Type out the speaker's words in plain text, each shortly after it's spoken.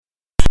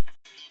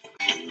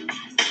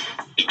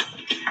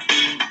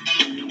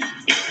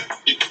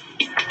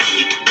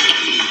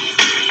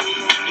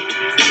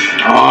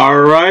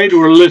right,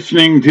 we're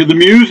listening to the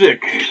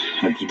music.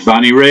 That's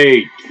Bonnie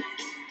Raitt.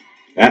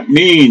 That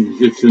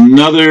means it's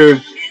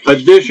another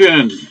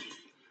edition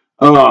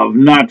of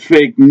Not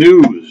Fake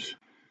News,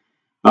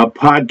 a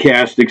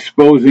podcast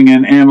exposing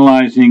and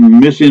analyzing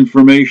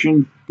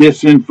misinformation,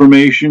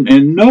 disinformation,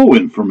 and no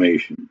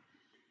information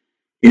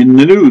in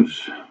the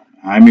news.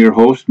 I'm your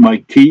host,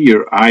 Mike T.,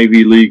 your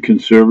Ivy League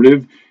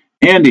conservative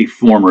and a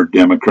former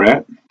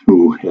Democrat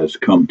who has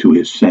come to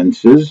his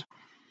senses.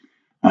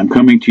 I'm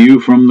coming to you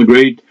from the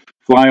great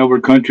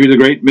flyover country, the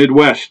great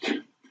Midwest.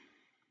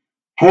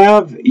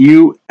 Have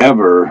you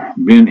ever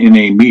been in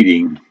a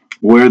meeting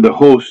where the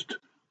host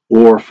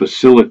or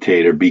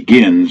facilitator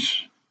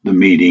begins the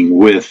meeting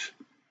with,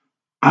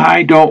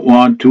 "I don't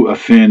want to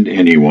offend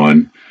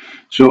anyone,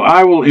 so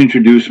I will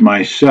introduce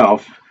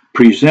myself,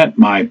 present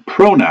my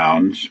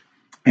pronouns,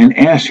 and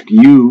ask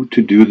you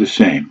to do the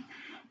same.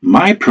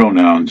 My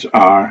pronouns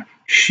are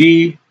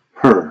she,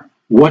 her.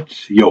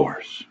 What's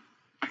yours?"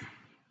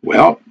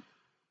 Well,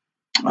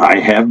 I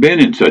have been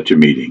in such a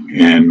meeting,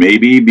 and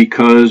maybe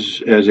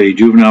because as a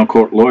juvenile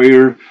court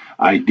lawyer,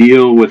 I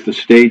deal with the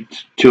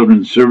state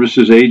children's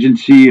services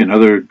agency and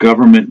other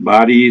government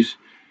bodies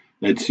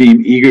that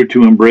seem eager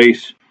to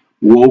embrace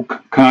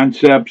woke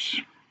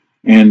concepts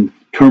and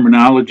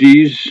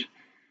terminologies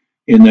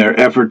in their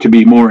effort to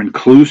be more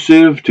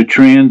inclusive to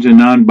trans and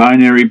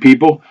non-binary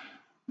people.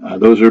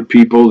 Those are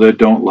people that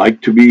don't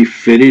like to be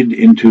fitted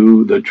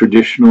into the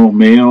traditional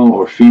male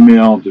or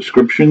female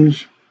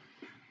descriptions.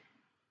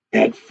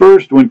 At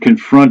first, when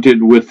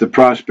confronted with the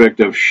prospect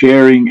of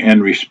sharing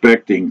and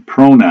respecting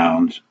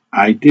pronouns,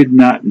 I did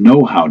not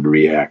know how to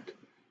react.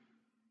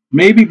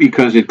 Maybe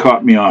because it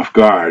caught me off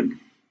guard.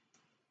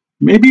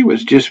 Maybe it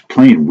was just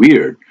plain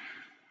weird.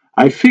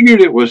 I figured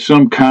it was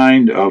some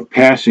kind of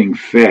passing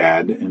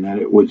fad and that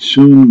it would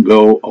soon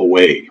go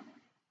away.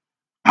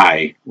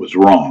 I was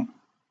wrong.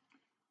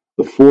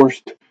 The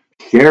forced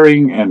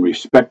sharing and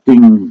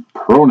respecting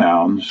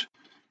pronouns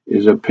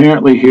is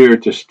apparently here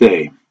to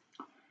stay.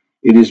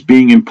 It is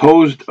being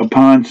imposed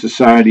upon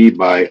society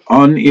by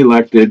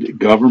unelected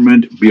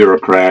government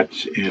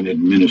bureaucrats and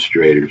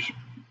administrators.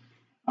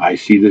 I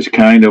see this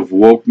kind of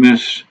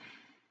wokeness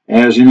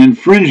as an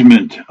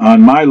infringement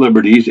on my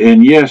liberties,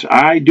 and yes,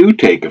 I do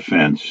take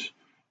offense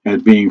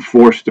at being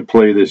forced to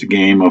play this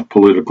game of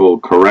political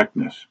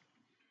correctness.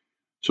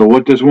 So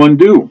what does one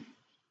do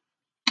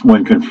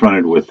when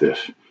confronted with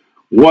this?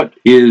 What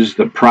is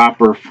the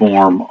proper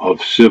form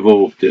of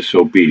civil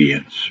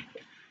disobedience?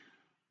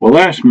 Well,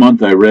 last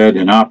month I read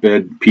an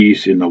op-ed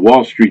piece in the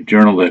Wall Street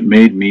Journal that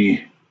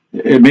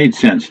made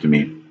sense to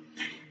me.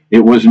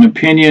 It was an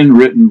opinion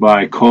written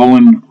by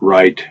Colin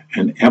Wright,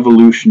 an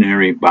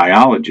evolutionary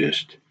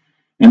biologist,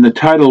 and the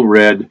title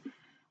read,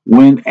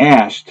 "When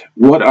asked,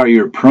 what are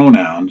your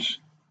pronouns?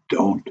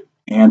 Don't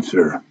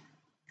answer."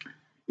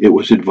 It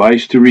was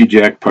advice to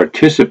reject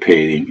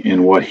participating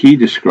in what he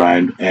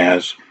described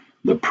as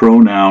the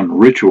pronoun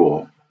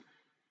ritual,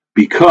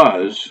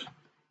 because,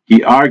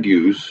 he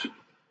argues,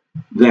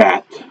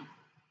 that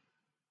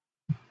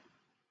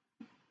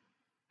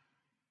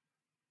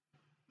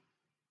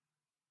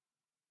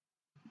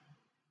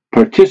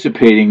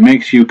participating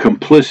makes you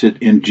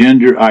complicit in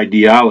gender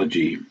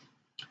ideology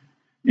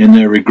in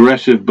their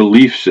regressive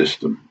belief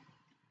system,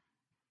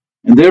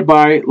 and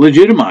thereby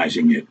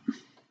legitimizing it.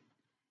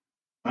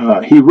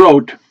 He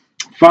wrote,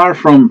 "Far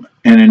from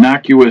an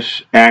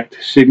innocuous act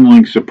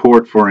signaling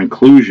support for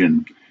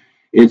inclusion,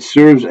 it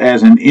serves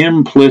as an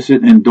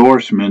implicit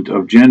endorsement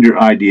of gender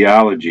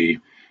ideology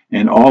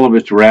and all of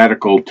its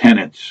radical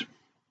tenets."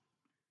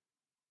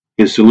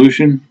 His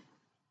solution?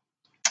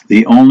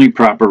 The only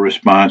proper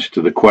response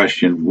to the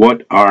question,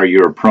 "What are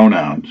your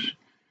pronouns?"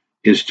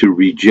 is to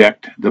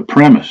reject the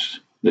premise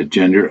that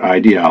gender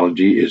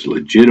ideology is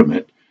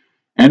legitimate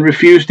and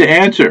refuse to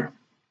answer.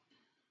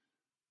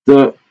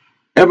 The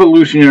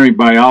evolutionary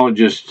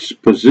biologist's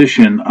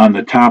position on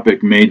the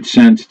topic made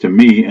sense to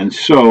me, and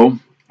so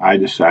I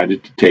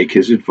decided to take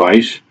his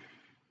advice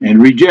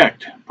and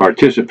reject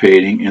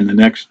participating in the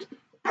next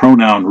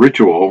pronoun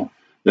ritual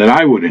that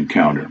I would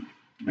encounter.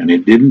 And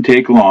it didn't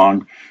take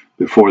long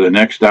before the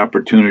next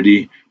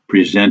opportunity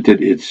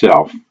presented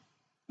itself.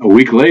 A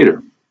week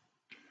later,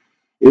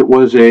 it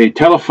was a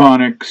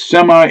telephonic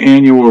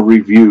semi-annual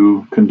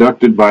review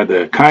conducted by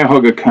the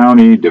Cuyahoga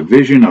County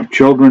Division of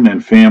Children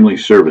and Family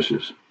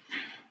Services.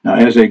 Now,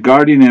 as a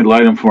guardian ad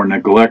litem for a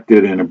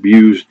neglected and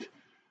abused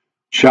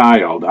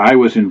child, I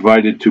was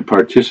invited to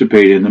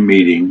participate in the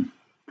meeting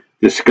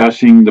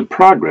discussing the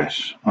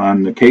progress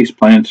on the case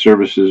plan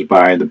services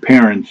by the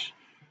parents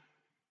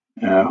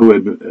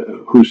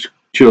whose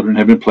children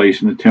have been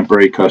placed in the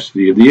temporary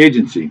custody of the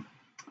agency.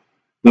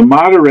 The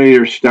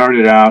moderator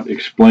started out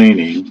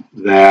explaining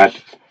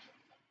that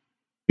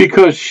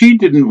because she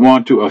didn't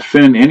want to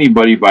offend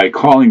anybody by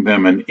calling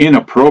them an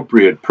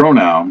inappropriate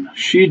pronoun,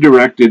 she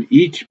directed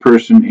each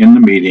person in the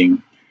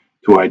meeting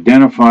to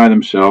identify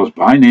themselves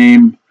by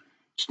name,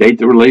 state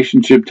the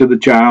relationship to the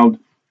child,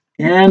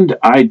 and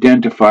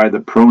identify the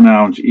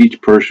pronouns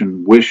each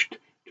person wished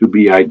to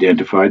be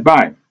identified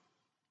by.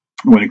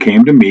 When it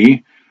came to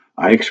me,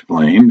 I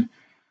explained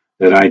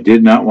that I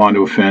did not want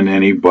to offend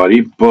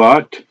anybody,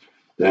 but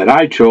that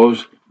I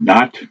chose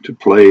not to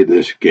play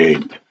this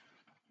game.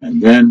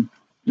 And then,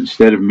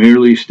 instead of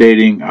merely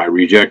stating I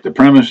reject the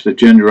premise that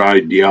gender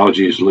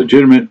ideology is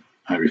legitimate,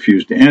 I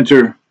refuse to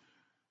answer,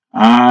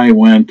 I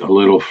went a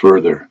little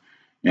further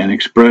and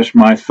expressed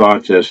my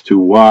thoughts as to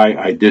why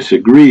I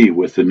disagree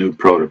with the new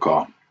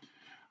protocol.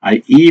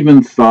 I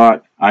even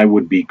thought I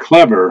would be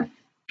clever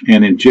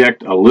and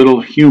inject a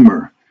little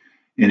humor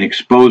in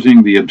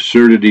exposing the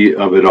absurdity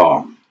of it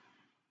all.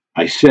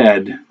 I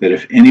said that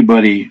if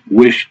anybody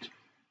wished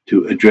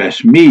to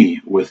address me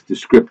with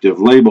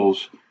descriptive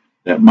labels,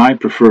 that my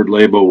preferred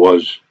label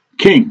was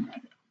King,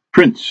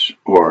 Prince,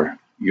 or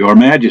Your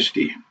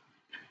Majesty.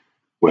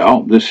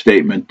 Well, this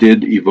statement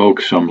did evoke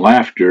some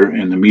laughter,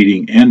 and the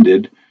meeting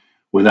ended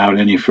without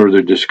any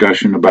further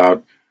discussion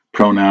about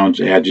pronouns,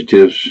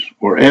 adjectives,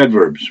 or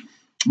adverbs.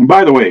 And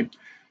by the way,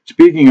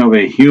 speaking of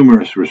a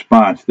humorous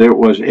response, there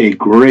was a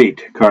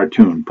great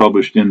cartoon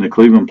published in the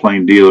Cleveland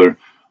Plain Dealer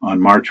on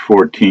March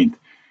 14th.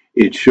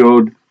 It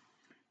showed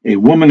a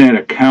woman at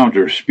a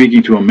counter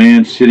speaking to a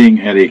man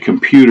sitting at a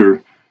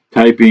computer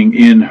typing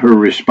in her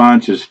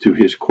responses to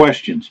his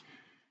questions.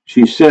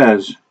 She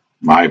says,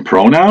 "My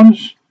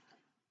pronouns?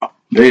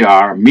 They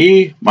are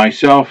me,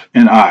 myself,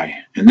 and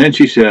I." And then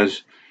she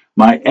says,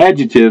 "My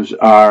adjectives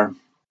are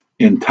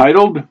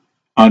entitled,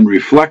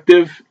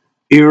 unreflective,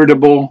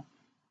 irritable,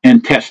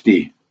 and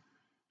testy.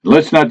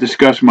 Let's not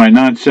discuss my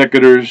non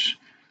sequiturs,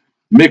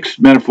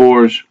 mixed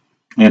metaphors,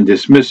 and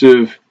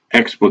dismissive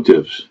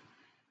expletives."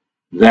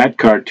 That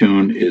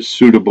cartoon is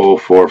suitable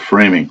for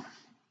framing.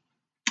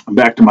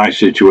 Back to my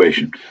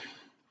situation.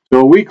 So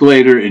a week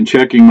later, in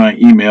checking my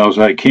emails,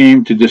 I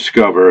came to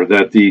discover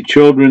that the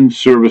Children's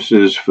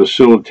Services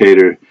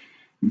facilitator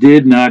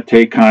did not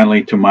take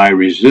kindly to my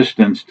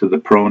resistance to the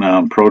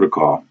pronoun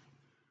protocol,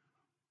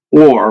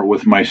 or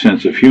with my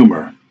sense of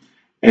humor,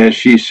 as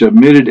she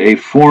submitted a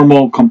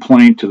formal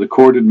complaint to the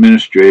court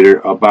administrator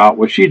about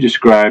what she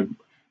described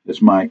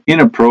as my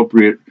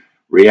inappropriate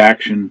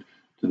reaction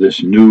to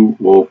this new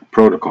woke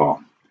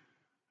protocol.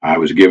 I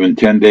was given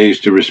 10 days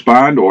to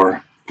respond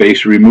or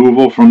face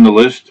removal from the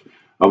list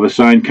of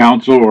assigned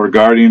counsel or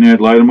guardian ad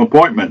litem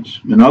appointments.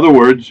 In other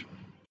words,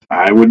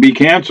 I would be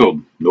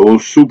canceled. No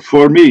soup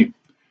for me.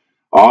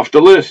 Off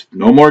the list.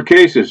 No more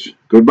cases.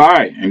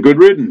 Goodbye and good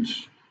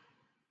riddance.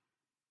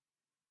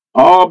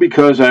 All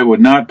because I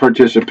would not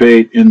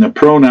participate in the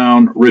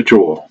pronoun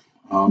ritual.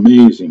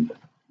 Amazing,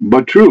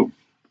 but true,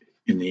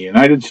 in the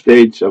United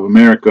States of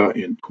America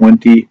in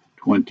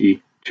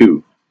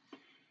 2022.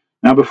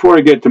 Now, before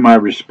I get to my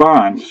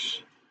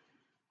response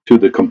to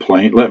the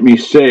complaint, let me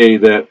say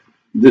that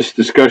this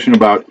discussion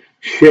about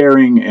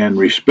sharing and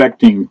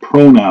respecting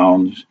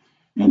pronouns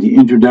and the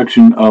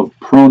introduction of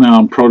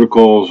pronoun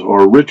protocols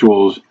or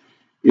rituals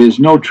is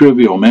no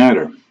trivial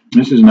matter.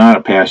 This is not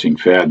a passing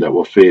fad that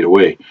will fade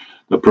away.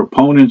 The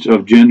proponents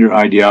of gender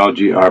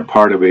ideology are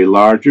part of a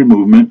larger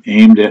movement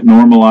aimed at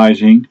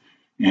normalizing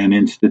and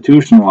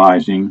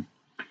institutionalizing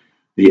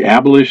the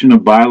abolition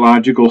of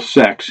biological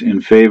sex in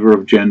favor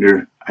of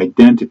gender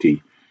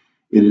identity.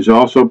 It is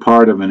also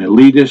part of an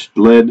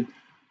elitist-led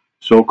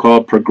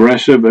so-called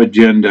progressive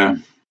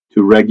agenda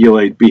to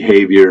regulate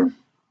behavior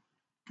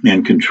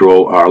and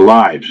control our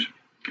lives.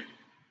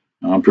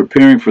 Now,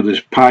 preparing for this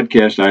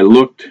podcast, I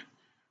looked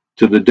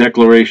to the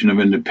Declaration of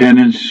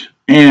Independence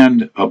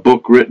and a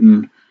book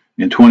written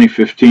in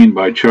 2015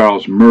 by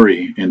Charles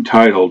Murray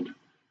entitled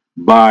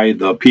By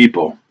the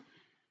People.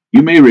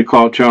 You may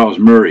recall Charles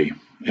Murray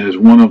as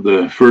one of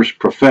the first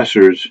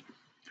professors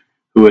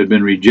who had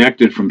been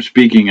rejected from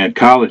speaking at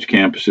college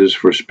campuses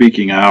for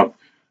speaking out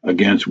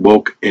against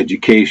woke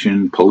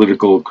education,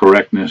 political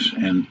correctness,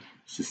 and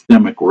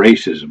systemic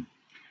racism.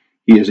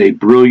 He is a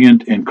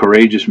brilliant and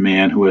courageous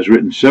man who has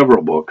written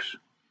several books,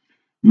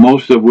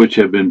 most of which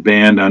have been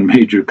banned on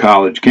major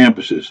college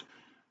campuses.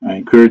 I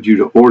encourage you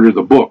to order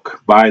the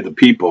book, By the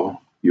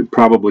People. You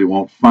probably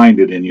won't find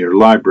it in your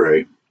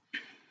library,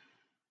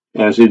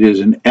 as it is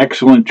an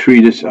excellent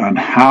treatise on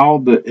how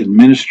the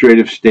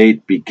administrative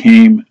state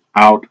became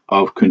out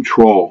of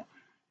control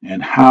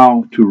and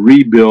how to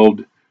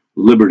rebuild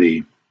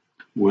liberty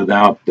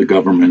without the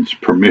government's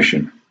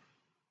permission.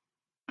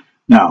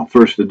 Now,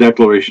 first, the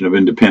Declaration of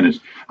Independence.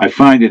 I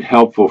find it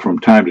helpful from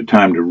time to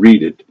time to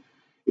read it.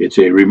 It's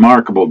a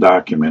remarkable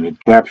document.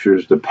 It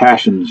captures the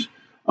passions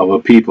of a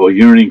people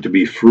yearning to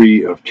be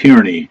free of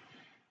tyranny.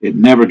 It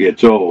never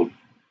gets old.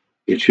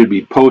 It should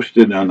be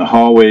posted on the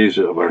hallways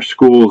of our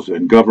schools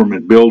and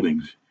government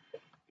buildings.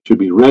 It should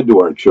be read to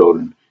our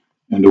children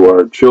and to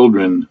our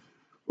children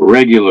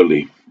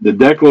regularly. The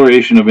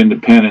Declaration of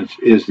Independence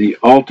is the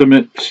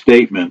ultimate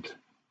statement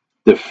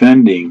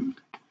defending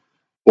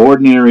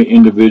ordinary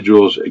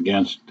individuals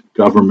against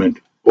government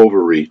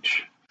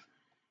overreach.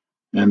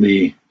 And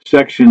the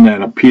section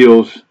that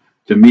appeals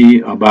to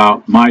me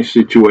about my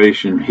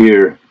situation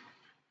here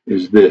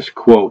is this,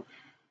 quote,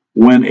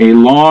 "When a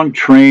long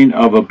train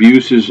of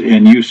abuses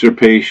and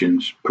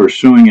usurpations,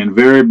 pursuing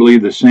invariably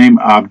the same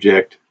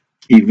object,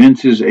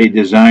 evinces a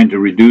design to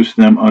reduce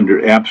them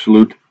under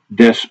absolute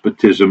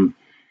despotism.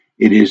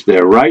 It is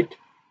their right,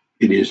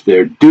 it is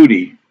their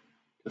duty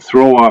to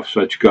throw off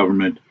such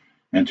government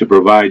and to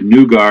provide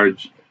new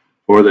guards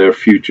for their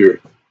future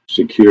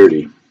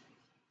security.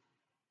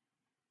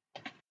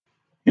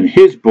 In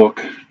his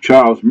book,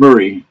 Charles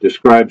Murray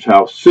describes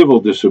how civil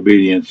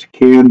disobedience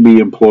can be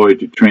employed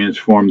to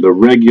transform the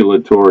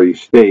regulatory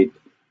state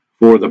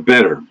for the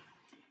better.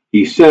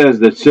 He says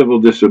that civil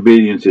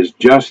disobedience is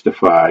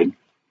justified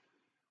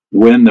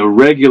when the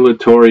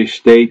regulatory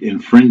state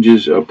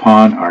infringes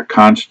upon our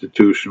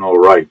constitutional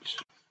rights.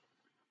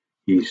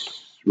 He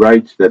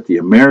writes that the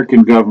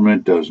American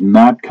government does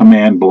not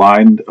command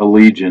blind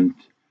allegiance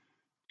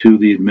to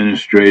the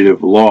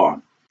administrative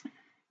law.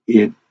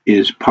 It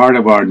is part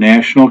of our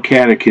national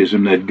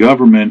catechism that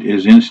government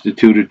is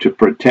instituted to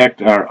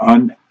protect our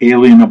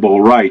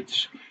unalienable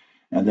rights,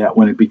 and that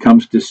when it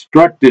becomes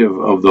destructive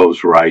of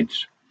those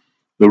rights,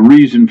 the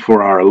reason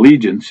for our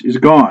allegiance is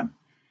gone.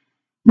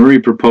 Murray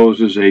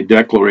proposes a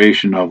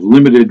declaration of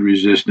limited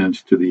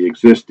resistance to the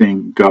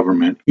existing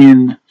government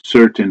in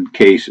certain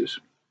cases.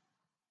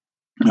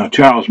 Now,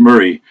 Charles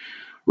Murray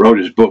wrote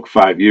his book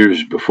 5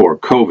 years before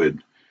COVID.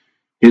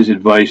 His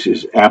advice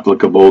is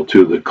applicable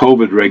to the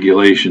COVID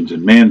regulations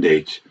and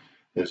mandates,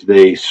 as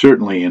they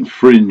certainly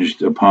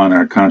infringed upon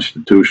our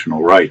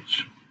constitutional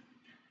rights.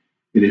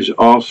 It is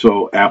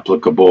also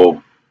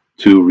applicable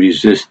to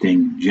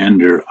resisting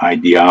gender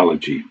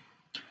ideology.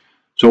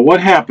 So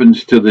what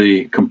happens to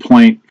the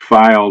complaint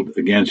filed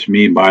against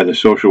me by the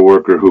social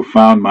worker who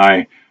found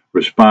my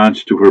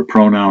response to her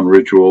pronoun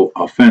ritual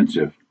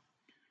offensive?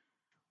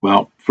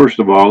 Well, first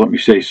of all, let me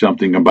say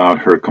something about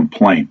her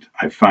complaint.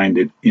 I find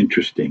it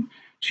interesting.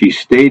 She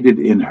stated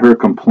in her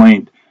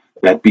complaint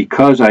that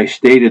because I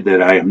stated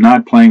that I am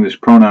not playing this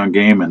pronoun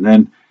game and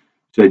then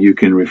said you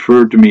can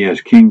refer to me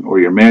as King or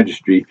Your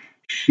Majesty,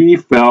 she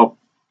felt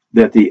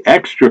that the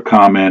extra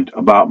comment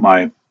about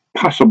my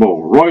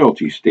possible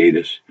royalty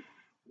status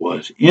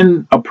was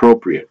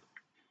inappropriate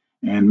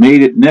and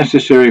made it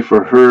necessary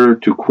for her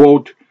to,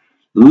 quote,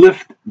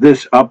 lift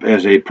this up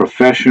as a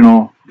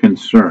professional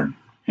concern,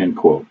 end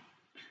quote.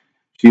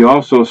 She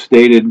also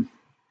stated,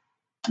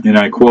 and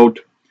I quote,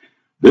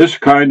 this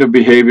kind of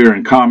behavior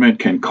and comment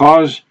can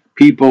cause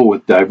people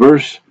with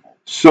diverse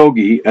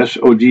SOGIE,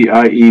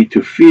 S-O-G-I-E,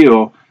 to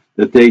feel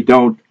that they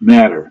don't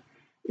matter.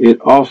 It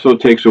also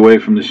takes away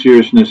from the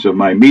seriousness of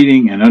my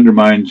meeting and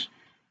undermines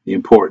the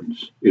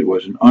importance. It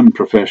was an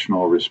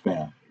unprofessional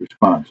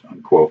response,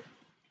 unquote.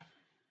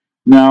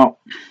 Now,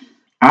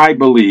 I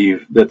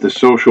believe that the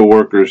social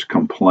worker's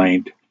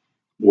complaint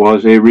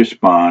was a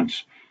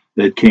response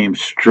that came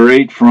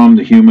straight from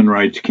the Human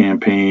Rights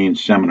Campaign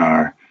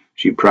seminar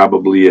she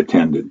probably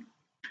attended.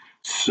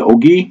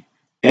 SOGIE,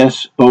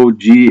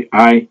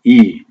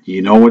 S-O-G-I-E. Do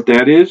you know what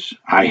that is?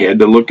 I had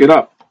to look it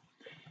up.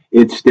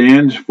 It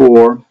stands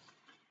for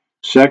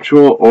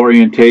Sexual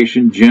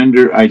Orientation,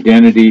 Gender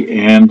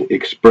Identity, and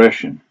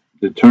Expression.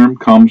 The term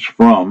comes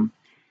from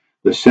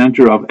the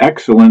Center of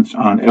Excellence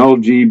on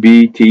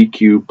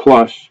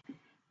LGBTQ+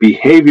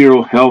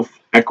 Behavioral Health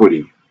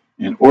Equity,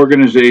 an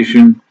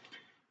organization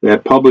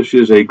that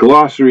publishes a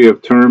glossary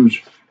of terms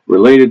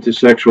related to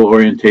sexual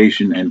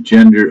orientation and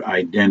gender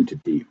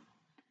identity.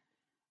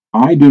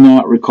 I do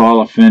not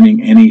recall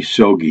offending any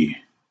SOGIE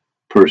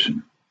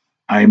person.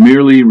 I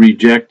merely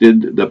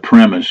rejected the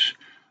premise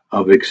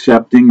of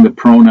accepting the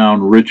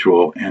pronoun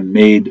ritual and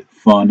made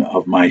fun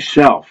of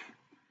myself.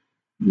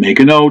 Make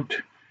a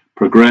note,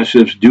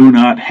 progressives do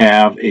not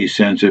have a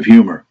sense of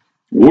humor.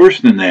 Worse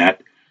than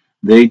that,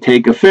 they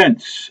take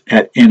offense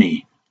at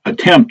any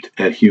attempt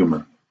at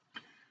humor.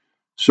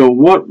 So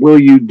what will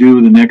you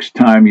do the next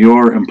time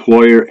your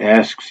employer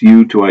asks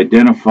you to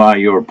identify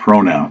your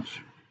pronouns?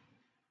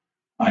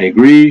 I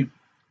agree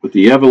with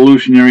the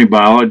evolutionary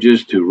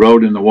biologist who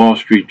wrote in the Wall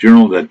Street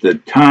Journal that the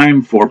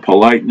time for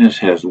politeness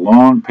has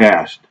long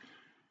passed.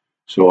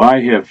 So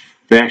I have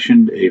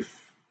fashioned a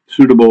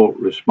suitable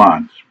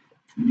response.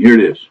 And here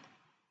it is.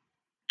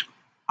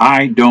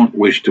 I don't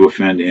wish to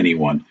offend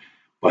anyone,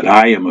 but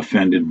I am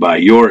offended by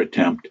your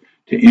attempt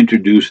to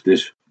introduce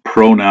this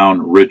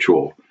pronoun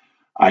ritual.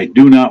 I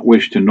do not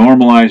wish to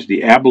normalize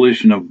the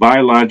abolition of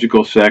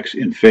biological sex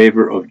in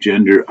favor of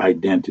gender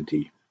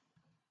identity.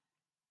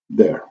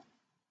 There,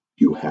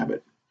 you have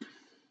it.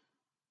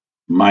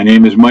 My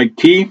name is Mike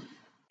T.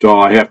 That's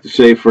all I have to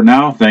say for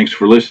now. Thanks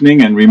for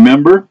listening, and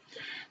remember,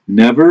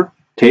 never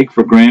take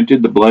for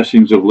granted the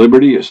blessings of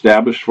liberty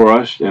established for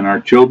us and our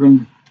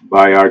children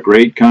by our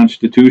great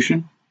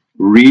Constitution.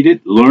 Read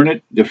it, learn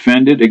it,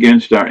 defend it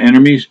against our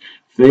enemies.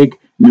 Fake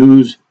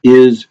news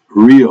is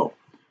real.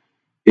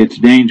 It's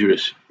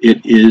dangerous.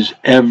 It is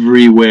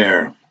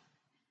everywhere.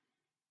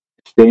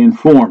 Stay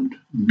informed.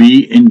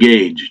 Be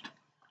engaged.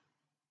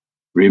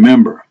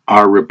 Remember,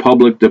 our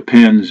republic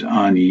depends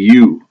on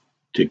you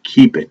to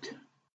keep it.